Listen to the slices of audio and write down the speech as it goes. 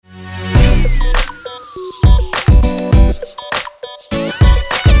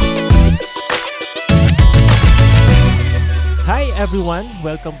everyone,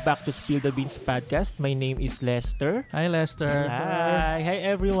 welcome back to Spill the Beans podcast. My name is Lester. Hi, Lester. Hi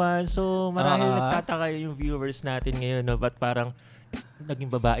everyone. So marahil nagtataka yung viewers natin ngayon, no? Ba't parang naging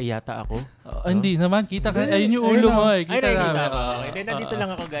babae yata ako? Hindi naman, kita ka. Ayun yung ulo mo eh. Kita namin. Okay, nandito lang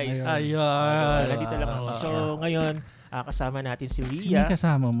ako guys. Ayun. Nandito lang ako. So ngayon, kasama natin si Sino Ria.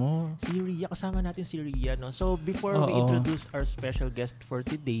 kasama mo? Si Ria, kasama natin si Ria. No? So before we introduce our special guest for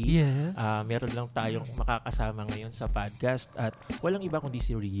today, Yes. meron lang tayong makakasama ngayon sa podcast at walang iba kundi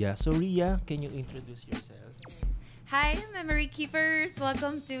si Ria. So Ria, can you introduce yourself? Hi, Memory Keepers!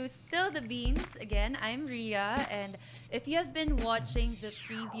 Welcome to Spill the Beans. Again, I'm Ria, and if you have been watching the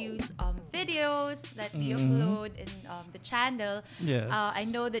previous videos that we upload in the channel, Yes. I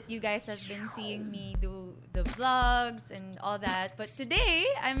know that you guys have been seeing me do the vlogs and all that. But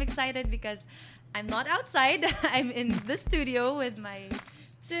today, I'm excited because I'm not outside. I'm in the studio with my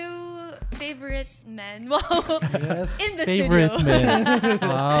two favorite men. Wow! Yes. In the Favorite studio. men.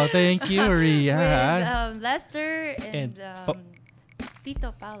 Wow, thank you, Ria. With Lester and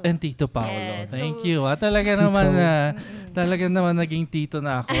Tito Paolo. And Tito Paolo. Yes, Thank so- you. Talaga naman naging tito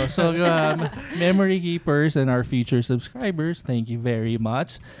na ako. So, memory keepers and our future subscribers, thank you very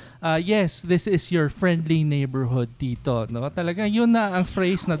much. Yes, this is your friendly neighborhood tito. No? Talaga yun na ang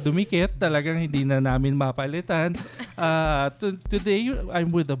phrase na dumikit. Talagang hindi na namin mapalitan. Today,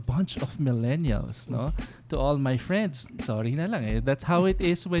 I'm with a bunch of millennials. No? To all my friends, sorry na lang eh. That's how it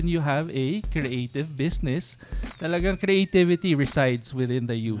is when you have a creative business. Talagang creativity resides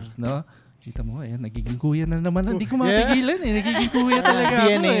within the youth. No? Kita mo, nagiging kuya na naman. Hindi ko mapigilan eh. Nagiging kuya talaga ako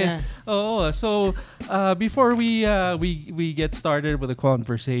DNA eh. na. Oo. So, before we get started with the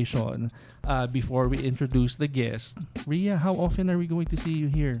conversation, before we introduce the guest, Ria, how often are we going to see you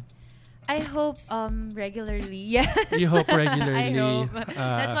here? I hope regularly. Yes. You hope regularly. I hope.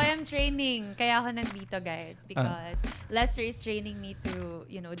 That's why I'm training. Kaya ako nandito, guys, because Lester is training me to,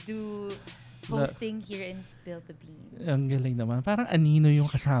 do hosting here in Spill the Beans. Ang galing naman. Parang anino yung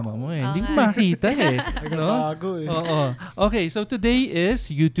kasama mo eh. Hindi ko makita eh. No? Bago eh. Oo. Okay, so today is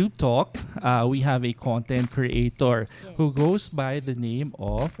YouTube Talk. We have a content creator who goes by the name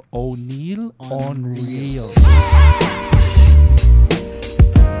of O'Neil Unreal.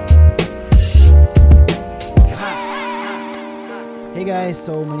 Hey guys,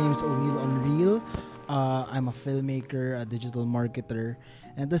 so my name is O'Neil Unreal. I'm a filmmaker, a digital marketer,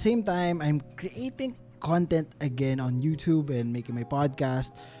 and at the same time, I'm creating content again on YouTube and making my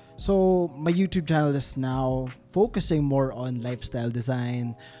podcast. So my YouTube channel is now focusing more on lifestyle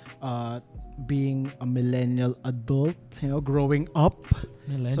design, being a millennial adult, growing up.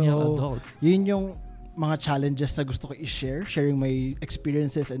 Millennial adult. Yun yung mga challenges na gusto ko i-share, sharing my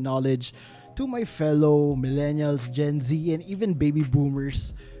experiences and knowledge to my fellow millennials, Gen Z, and even baby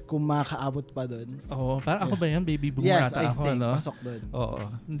boomers kung makakaabot pa doon. Oo, parang ako ba yan? Baby boomer Yes, ata I ako, think. no? Pasok doon. Oo.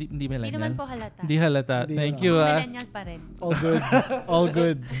 Hindi Hindi millennial. naman po halata. Hindi halata. Hindi Thank naman. you. Millennial pa rin. All good. All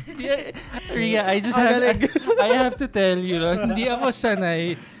good. Ria, I have to tell you, no, hindi ako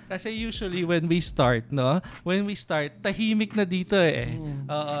sanay. Kasi usually when we start, tahimik na dito eh.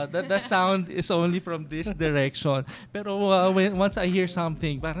 The sound is only from this direction. Pero once I hear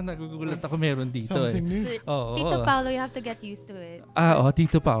something, parang nagugulat ako meron dito Something eh. new. So, Tito Paolo, you have to get used to it.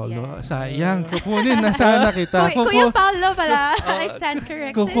 Tito Paolo. Yeah. Sayang. Kukunin na sana kita. Kuya Paolo pala. I stand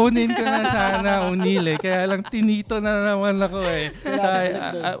corrected. Kukunin ko na sana, O'Neil eh. Kaya lang tinito na naman ako eh.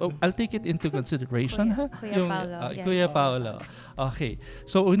 I'll take it into consideration. Kuya Paolo, yes. Kuya Paolo. Okay.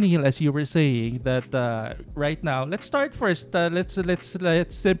 So O'Neil, as you were saying that right now, let's start first. Let's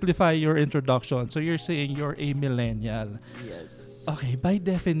simplify your introduction. So you're saying you're a millennial. Yes. Okay, by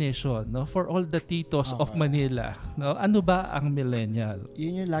definition, no, for all the titos of Manila, no, ano ba ang millennial?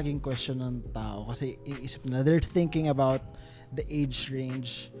 Yun yung laging question ng tao kasi iisip na they're thinking about the age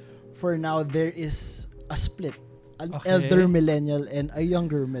range. For now, there is a split. An elder millennial and a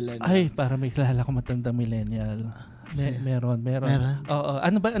younger millennial. Ay, para may kilala ko matandang millennial. Meron. Oo.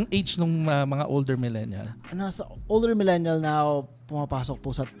 Ano ba ang age ng mga older millennial? Sa older millennial now, pumapasok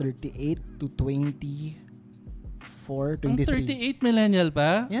po sa 38 to 24, 23. Ang 38 millennial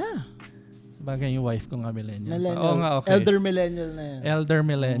pa? Yeah. Sabagay yung wife ko nga millennial. Millennial. Oo nga, okay. Elder millennial na yan. Elder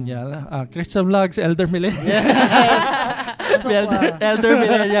millennial. Christian Vlogs, elder millennial. Pasok pa. elder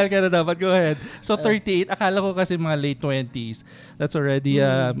millennial ka na dapat. Go ahead. So 38, akala ko kasi mga late 20s. That's already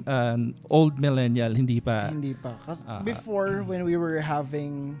an old millennial. Hindi pa. Hindi pa. Kasi before, when we were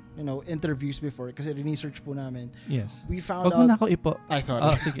having, interviews before, kasi research po namin, Yes. we found Wag mo na out... ako ipo. Ay, sorry.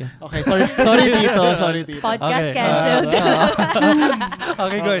 Oh, sige. Okay, sorry. Sorry, Tito. Sorry, Tito. Podcast Okay. canceled.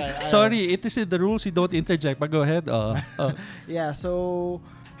 Okay, go ahead. Okay, Sorry, it is in the rules. You don't interject. But go ahead. Yeah, so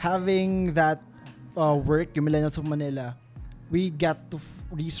having that work, yung Millennials of Manila, we got to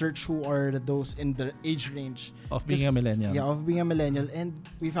research who are those in the age range Of being a millennial. Yeah, of being a millennial, and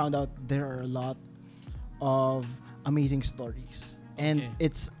we found out there are a lot of amazing stories, and Okay.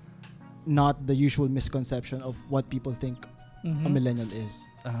 it's not the usual misconception of what people think a millennial is.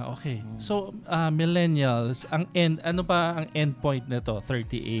 Okay. So, millennials, ano pa ang end point nito?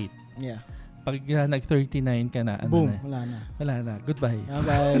 38. Yeah. Pag nag-39 ka na, ano Boom, na? wala na. Wala na. Goodbye.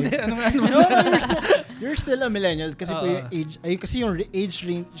 Okay. ano No, you're still a millennial kasi po yung age, kasi yung age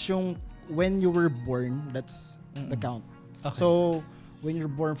range, yung when you were born, that's the count. Okay. So, when you're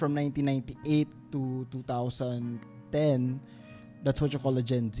born from 1998 to 2010, that's what you call a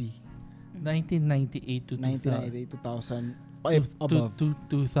Gen Z. 1998 to 1998, 2000, to above.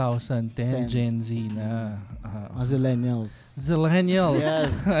 2010 Gen Z na. Zillennials. Zillennials.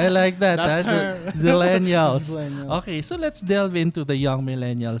 Yes. I like that. That term. Zillennials. Zillennials. Okay, so let's delve into the young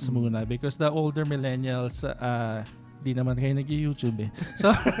millennials muna because the older millennials, di naman kayo nag-YouTube eh. So,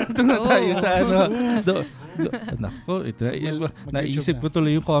 ito na tayo sa nako, ito. Naisip ko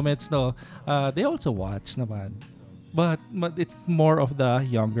tuloy yung comments, no. They also watch naman. But it's more of the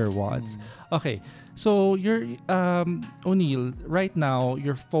younger ones. Okay, so you're, O'Neil, right now,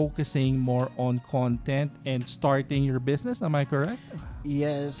 you're focusing more on content and starting your business. Am I correct?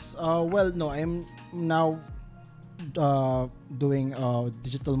 Yes. Well, no, I'm now doing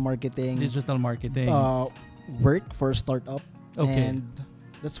digital marketing. Digital marketing. Work for a startup. Okay. And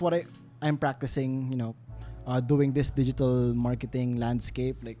that's what I'm practicing, doing this digital marketing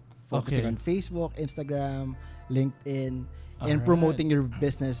landscape, like focusing on Facebook, Instagram, LinkedIn, and promoting your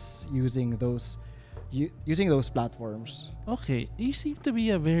business using those platforms. Okay, you seem to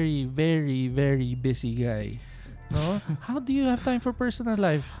be a very, very, very busy guy. No? How do you have time for personal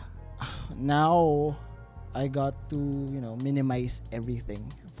life? Now, I got to, minimize everything.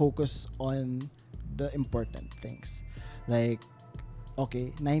 Focus on the important things. Like,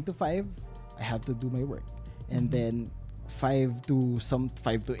 okay, 9 to 5, I have to do my work. And then 5 to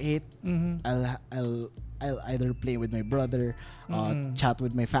 8, I'll either play with my brother, chat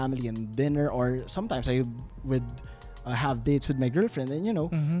with my family and dinner, or sometimes I would have dates with my girlfriend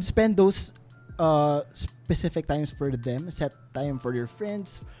and spend those specific times for them, set time for your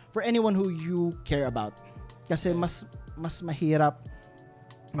friends, for anyone who you care about. Kasi mas mahirap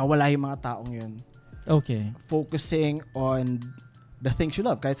mawala yung mga taong yun. Okay. Focusing on the things you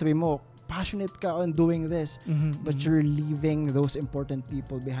love. Kahit sabi mo, passionate ka on doing this, but you're leaving those important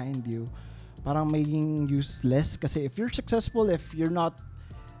people behind you. Parang maging useless kasi if you're successful, if you're not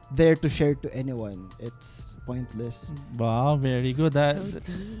there to share to anyone, it's pointless. Wow, very good.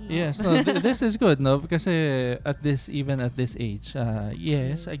 Yes, no, this is good, no? Kasi even at this age,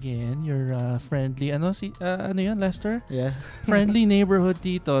 yes, again, you're friendly. Ano yun, Lester? Yeah. Friendly neighborhood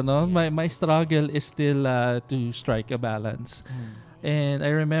dito, no? My struggle is still to strike a balance. And I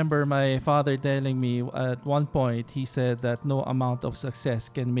remember my father telling me at one point, he said that no amount of success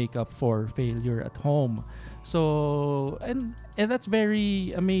can make up for failure at home. So, and that's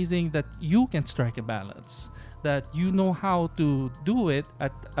very amazing that you can strike a balance, that you know how to do it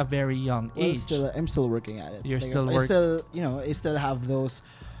at a very young age. I'm still working at it. You're still working. I still have those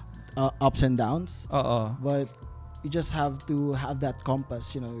ups and downs. But you just have to have that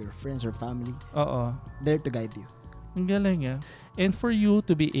compass, your friends or family there to guide you. Ang galing, yeah. And for you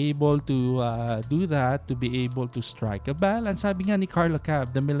to be able to do that, to be able to strike a balance, sabi nga ni Carla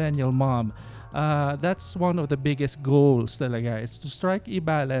Cab, the millennial mom, that's one of the biggest goals talaga. It's to strike a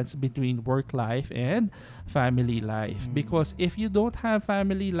balance between work life and family life. Because if you don't have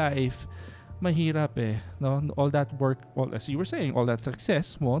family life, mahirap eh. No? All that work, as you were saying, all that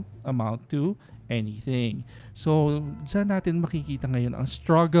success won't amount to anything. So, dyan natin makikita ngayon ang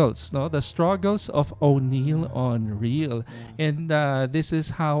struggles, no? The struggles of O'Neil on Real. And this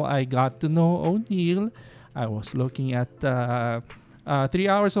is how I got to know O'Neil. I was looking at 3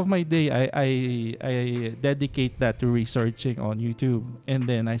 hours of my day. I dedicate that to researching on YouTube. And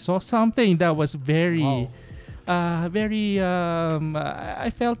then I saw something that was very... I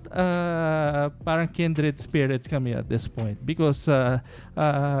felt parang kindred spirits kami at this point because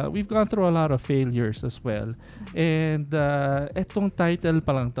we've gone through a lot of failures as well. And etong title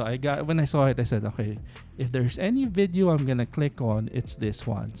pa lang to, when I saw it, I said, okay, if there's any video I'm gonna click on, it's this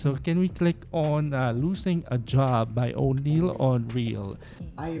one. So can we click on Losing a Job by O'Neil on Real?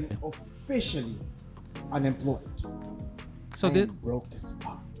 I'm officially unemployed. So I'm broke as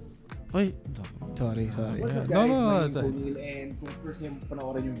fuck. Oy, Sorry. What's up No, guys? no, My name is no. O'Neil, and kung first time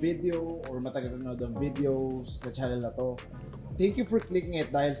panoorin yung video or matagal na nanood ang videos sa channel na to, thank you for clicking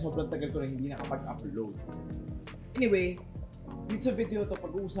it dahil sobrang tagal ko na hindi nakapag-upload. Anyway, dito sa video to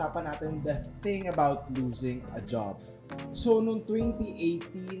pag-uusapan natin the thing about losing a job. So, noong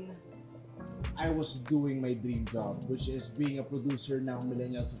 2018, I was doing my dream job, which is being a producer ng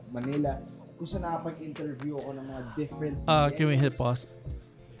Millennials of Manila, kung saan nakapag-interview ako ng mga different Can we hit pause?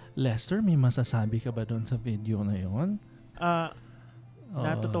 Lester, may masasabi ka ba doon sa video na yon?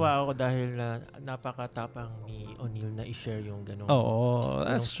 Natutuwa ako dahil napakatapang ni O'Neal na i-share yung ganun. Oh,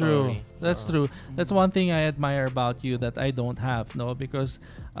 that's yung true. story. That's true. That's one thing I admire about you that I don't have, no? Because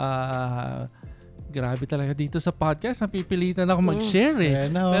grabe talaga dito sa podcast, napipilitan ako mag-share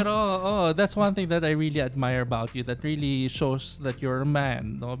eh. Pero that's one thing that I really admire about you, that really shows that you're a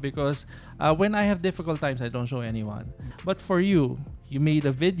man, no? Because when I have difficult times, I don't show anyone. But for you, you made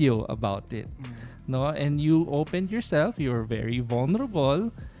a video about it, no? And you opened yourself. You're very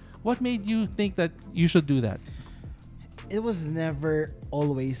vulnerable. What made you think that you should do that? It was never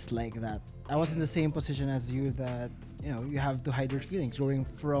always like that. I was in the same position as you, that you have to hide your feelings. Growing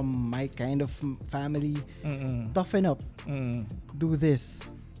from my kind of family, toughen up. Do this.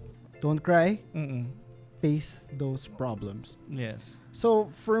 Don't cry. Face those problems. Yes. So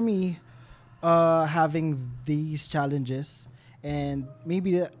for me, having these challenges and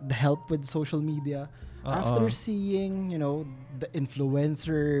maybe the help with social media, after seeing the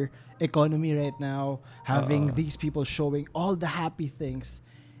influencer economy right now, having these people showing all the happy things,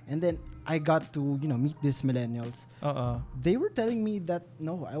 and then I got to meet these millennials. They were telling me that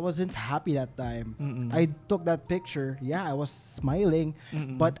no, I wasn't happy that time. I took that picture. Yeah, I was smiling,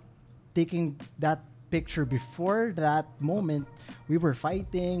 but taking that picture before that moment, we were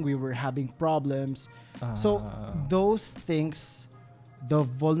fighting, we were having problems. So those things, the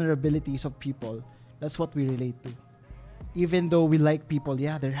vulnerabilities of people, that's what we relate to. Even though we like people,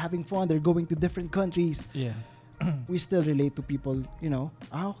 yeah, they're having fun, they're going to different countries. Yeah. We still relate to people,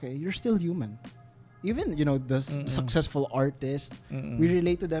 okay, you're still human. Even, the successful artists, we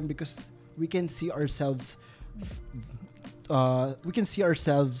relate to them because we can see ourselves,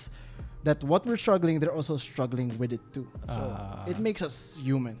 that what we're struggling, they're also struggling with it too. So it makes us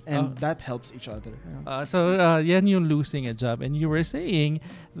human, and that helps each other. So yan yung losing a job, and you were saying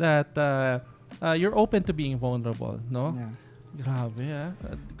that you're open to being vulnerable, no? Yeah. Grabe,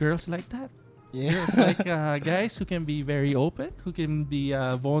 girls like that. Yeah. Girls like guys who can be very open, who can be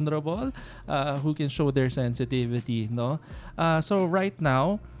vulnerable, who can show their sensitivity, no? So right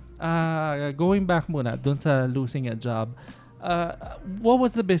now, going back muna dun sa losing a job, what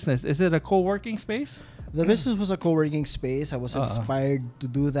was the business? Is it a co-working space? The business was a co-working space. I was inspired to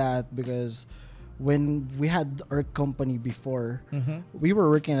do that because when we had our company before, we were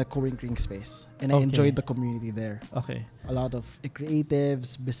working in a co-working space, and I enjoyed the community there. Okay. A lot of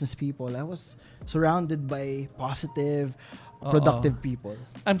creatives, business people. I was surrounded by positive, productive people.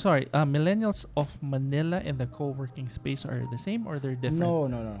 I'm sorry, Millennials of Manila and the co-working space are the same, or they're different? No.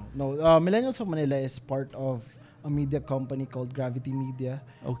 Millennials of Manila is part of a media company called Gravity Media,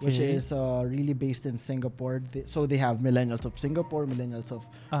 which is really based in Singapore. So they have Millennials of Singapore, Millennials of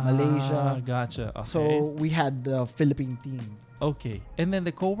Malaysia. Gotcha. Okay. So we had the Philippine team. Okay. And then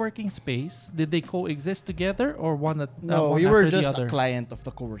the co-working space, did they coexist together, or one No, one we were after just the other? a client of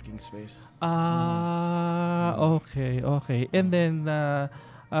the co-working space. Okay. And then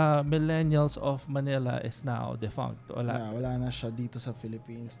Millennials of Manila is now defunct. Wala na siya dito sa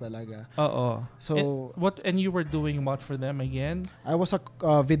Philippines talaga. So and you were doing what for them again? I was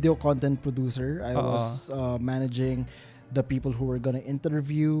a video content producer. I was managing the people who were gonna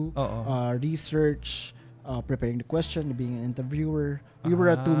interview, research, preparing the question, being an interviewer. We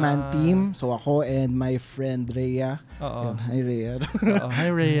were a two-man team. So ako and my friend Rhea. Hi Rhea. Hi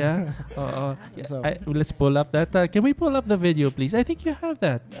Rhea. So, let's pull up that. Can we pull up the video, please? I think you have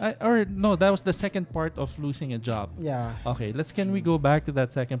that. Or no, that was the second part of losing a job. Yeah. Okay, can we go back to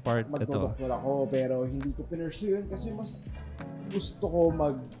that second part? Magdodoktor ako, pero hindi ko pinursue yun kasi mas gusto ko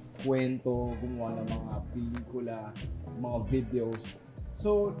magkwento, gumawa ng mga pelikula, mga videos.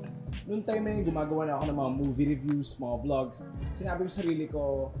 So, noong time na yun, gumagawa na ako ng mga movie reviews, mga vlogs. Sinabi ko sa sarili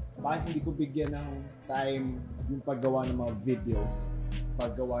ko, bakit hindi ko bigyan ng time yung paggawa ng mga videos,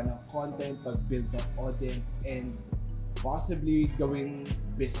 paggawa ng content, pag-build ng audience, and possibly gawing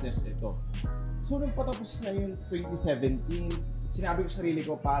business ito. So, nung patapos na yun, 2017, sinabi ko sa sarili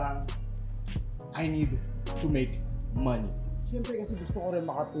ko, parang, I need to make money. Siyempre kasi gusto ko rin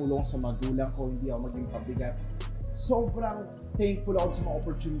makatulong sa magulang ko, hindi ako maging pabigat. Sobrang thankful ako sa mga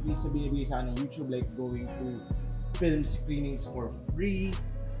opportunities na binibigay sa akin ng YouTube, like going to film screenings for free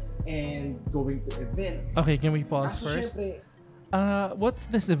and going to events. Okay, can we pause Kaso first? syempre, What's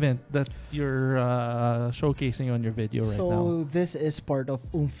this event that you're showcasing on your video right now? So this is part of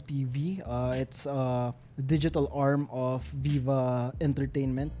Oomph TV. It's a digital arm of Viva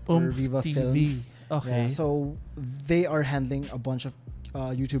Entertainment or Oomph Viva TV. Films. Okay. Yeah, so they are handling a bunch of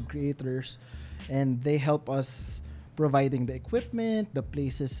YouTube creators, and they help us providing the equipment, the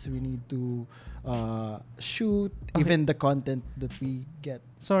places we need to shoot, Okay. even the content that we get.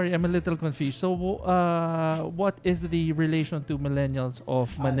 Sorry, I'm a little confused. So, what is the relation to Millennials of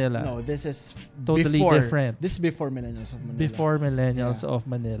Manila? No, this is Totally before, different. This is before Millennials of Manila. Before Millennials Yeah. of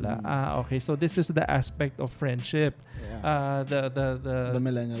Manila. Mm. Okay. So this is the aspect of friendship. Yeah. The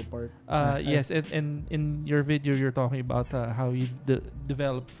millennial part. Yes, and in your video, you're talking about how you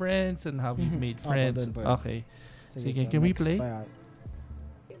developed friends and how you've Mhm. made Ako friends. din po yun. Okay. Sige, Sige, can we next play? pa.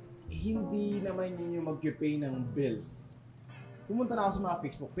 Hindi naman yun yung mag-pay ng bills. Pumunta na ako sa mga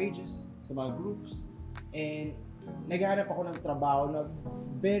Facebook pages, sa mga groups, and naghahanap ako ng trabaho na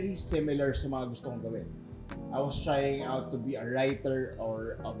very similar sa mga gusto kong gawin. I was trying out to be a writer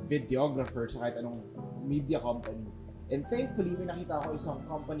or a videographer sa kahit anong media company. And thankfully, may nakita ako isang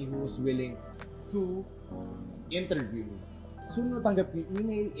company who was willing to interview me. So, natanggap ko yung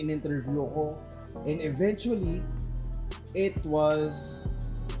email, in-interview ako, and eventually, it was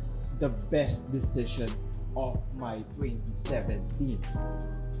the best decision of my 2017.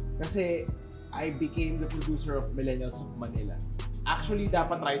 Kasi I became the producer of Millennials of Manila. Actually,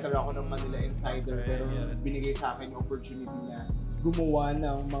 dapat writer ako ng Manila Insider, pero binigay sa akin yung opportunity na gumawa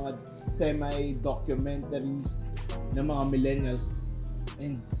ng mga semi-documentaries ng mga millennials,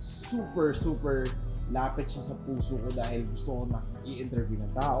 and super lapit siya sa puso ko dahil gusto ko na i-interview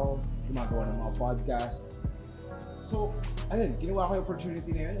ng tao, gumagawa ng mga podcast. So, ayun, ginawa ko yung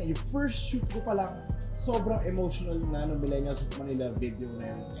opportunity na yun, and yung first shoot ko pa lang, sobrang emotional na ng Millennials of Manila video na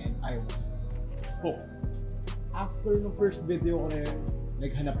yun, and I was hooked. After ng first video ko na yun,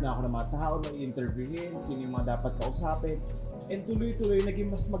 naghanap na ako ng mga tao na i-interviewin, sino yung mga dapat kausapin, and tuloy-tuloy naging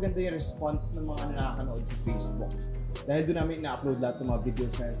mas maganda yung response ng mga nakakanood sa Facebook. Dahil doon namin na-upload lahat ng mga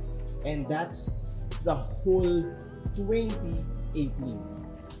videos na yun. And that's the whole 2018.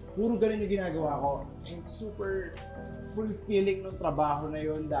 Puro ganun yung ginagawa ko, and super fulfilling ng trabaho na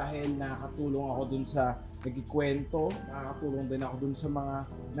yun dahil nakakatulong ako dun sa nagkikwento, nakakatulong din ako dun sa mga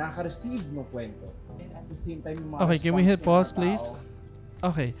nakaka-receive ng kwento. And at the same time, yung mga Okay, can we hit response ng pause, mga please? tao.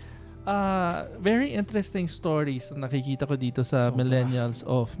 Okay. Very interesting stories na nakikita ko dito sa Sobra. Millennials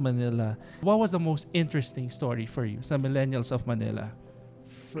of Manila. What was the most interesting story for you sa Millennials of Manila?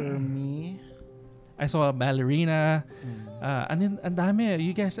 For me, I saw a ballerina. Ang dami.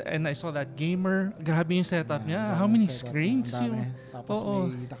 You guys, and I saw that gamer. Grabe yung setup niya. How many screens yung... yung... Tapos Oo.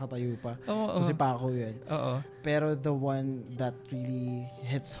 may nakatayo pa. Oo. So si Paco yun. Oo. Pero the one that really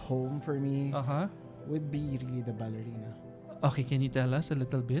hits home for me Uh-huh. would be really the ballerina. Okay, can you tell us a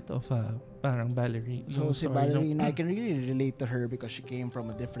little bit of parang ballerina? So yung si story ballerina, I can really relate to her because she came from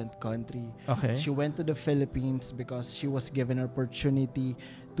a different country. Okay. She went to the Philippines because she was given an opportunity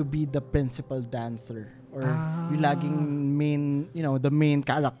to be the principal dancer or yung laging main, the main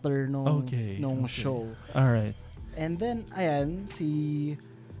character nung show. All right. And then ayan, the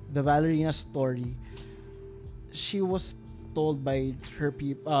ballerina story, she was told by her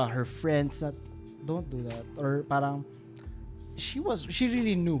her friends that don't do that, or parang she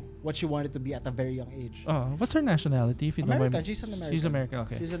really knew what she wanted to be at a very young age. What's her nationality? If you don't American. mind? She's an American. She's American.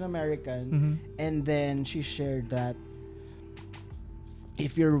 Okay. She's an American. Mhm. And then she shared that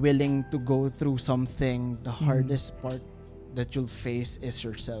if you're willing to go through something, the hardest part that you'll face is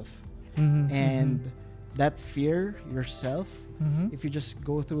yourself. Mhm, And that fear yourself, mhm, if you just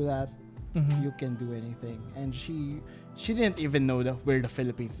go through that, mhm, you can do anything. And she didn't even know where the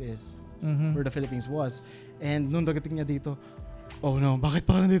Philippines is, mhm, where the Philippines was. And nung dagating niya dito, oh no, bakit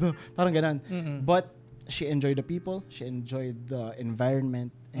pa nandito? Parang ganun. mhm. But she enjoyed the people, she enjoyed the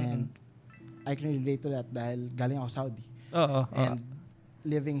environment, and I can relate to that dahil galing ako Saudi. Oo. And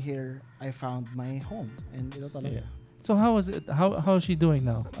living here, I found my home. And ito talaga. Yeah. So how was it? How is she doing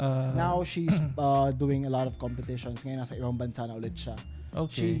now? Now she's doing a lot of competitions. Ngayon nasa ibang bansa na ulit siya.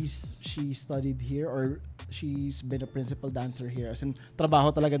 Okay. She studied here, or she's been a principal dancer here. As in, trabaho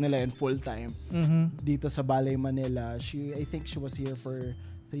talaga nila yun full time. Mhm. Dito sa Ballet Manila, I think she was here for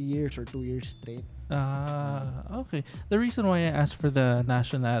 3 years or 2 years straight. Okay. The reason why I asked for the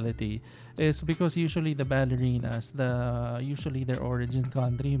nationality is because usually the ballerinas, usually their origin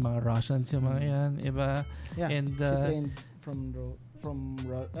country, mga Russians yung mga yan, iba. Yeah, And she trained from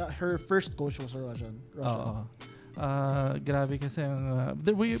her first coach was a Russian. Oo. Grabe kasi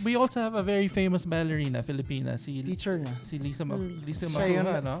we also have a very famous ballerina, Filipina, si Teacher niya. Lisa Siya Macua,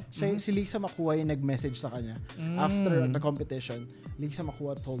 yun, no? si Lisa Macua yung nag-message sa kanya. After the competition, Lisa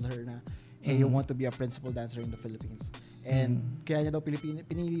Macua told her na, hey, you want to be a principal dancer in the Philippines. And kaya niya daw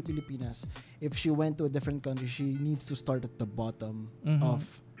pinili Pilipinas. If she went to a different country, she needs to start at the bottom of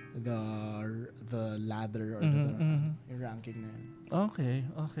the ladder or the ranking na yun.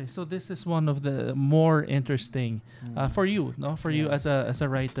 Okay. So this is one of the more interesting for you, no? For you as a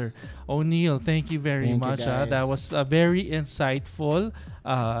writer. O'Neil, thank you very much. That was a very insightful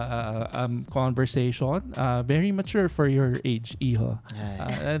conversation. Very mature for your age, Iho.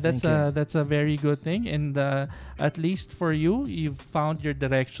 That's a very good thing. And at least for you, you've found your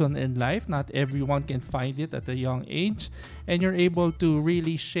direction in life. Not everyone can find it at a young age, and you're able to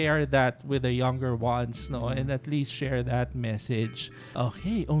really share that with the younger ones, no? And at least share that message.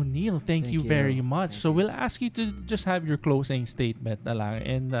 Okay, O'Neil, thank you very much. So we'll ask you to just have your closing statement na lang,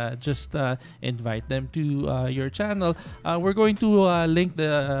 and just invite them to your channel. We're going to link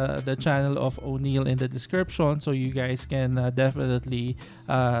the channel of O'Neil in the description, so you guys can definitely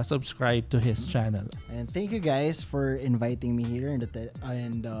subscribe to his channel. And thank you guys for inviting me here in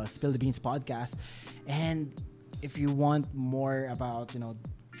the Spill the Beans podcast. And if you want more about,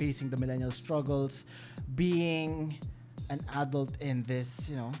 facing the millennial struggles, being an adult in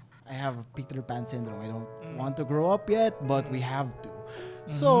this, I have Peter Pan syndrome. I don't want to grow up yet, but we have to.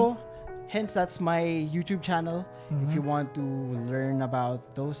 So, hence that's my YouTube channel. If you want to learn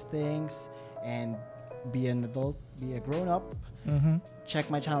about those things and be an adult, be a grown up, check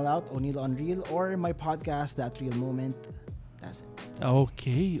my channel out, O'Neil Unreal, or my podcast, That Real Moment. That's it.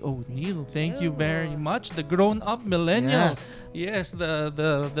 Okay, O'Neil, thank you very much. The grown-up millennial. Yes,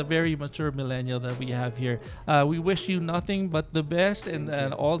 the very mature millennial that we have here. We wish you nothing but the best and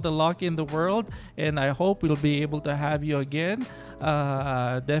all the luck in the world. And I hope we'll be able to have you again.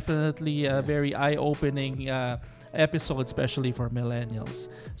 Definitely a very eye-opening episode, especially for millennials.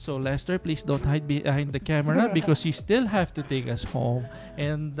 So Lester, please don't hide behind the camera because you still have to take us home,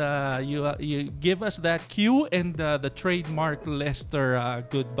 and you give us that cue and the trademark Lester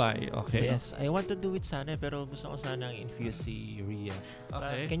goodbye. Okay. Yes, I want to do it sana, pero gusto ko sanang infuse si Rhea.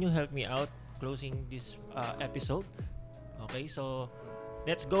 Okay. Can you help me out closing this episode? Okay, so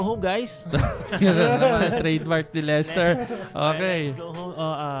let's go home, guys. Trademark ni Lester. Okay. Let's go home.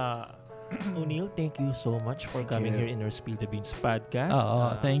 O'Neil, thank you so much for coming here in our Spill the Beans podcast.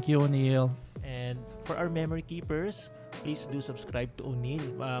 Thank you, O'Neil. And for our memory keepers, please do subscribe to O'Neil.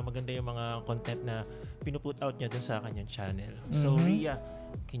 Maganda yung mga content na pinuput out niya dun sa kanyang channel. So, Rhea,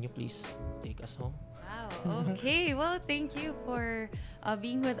 can you please take us home? Wow. Okay. Well, thank you for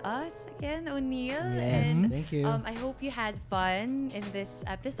being with us again, O'Neil. Yes, and thank you. I hope you had fun in this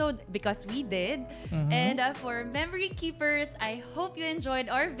episode because we did. And for memory keepers, I hope you enjoyed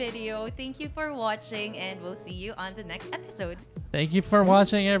our video. Thank you for watching, and we'll see you on the next episode. Thank you for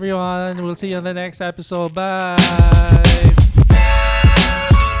watching, everyone. We'll see you on the next episode. Bye.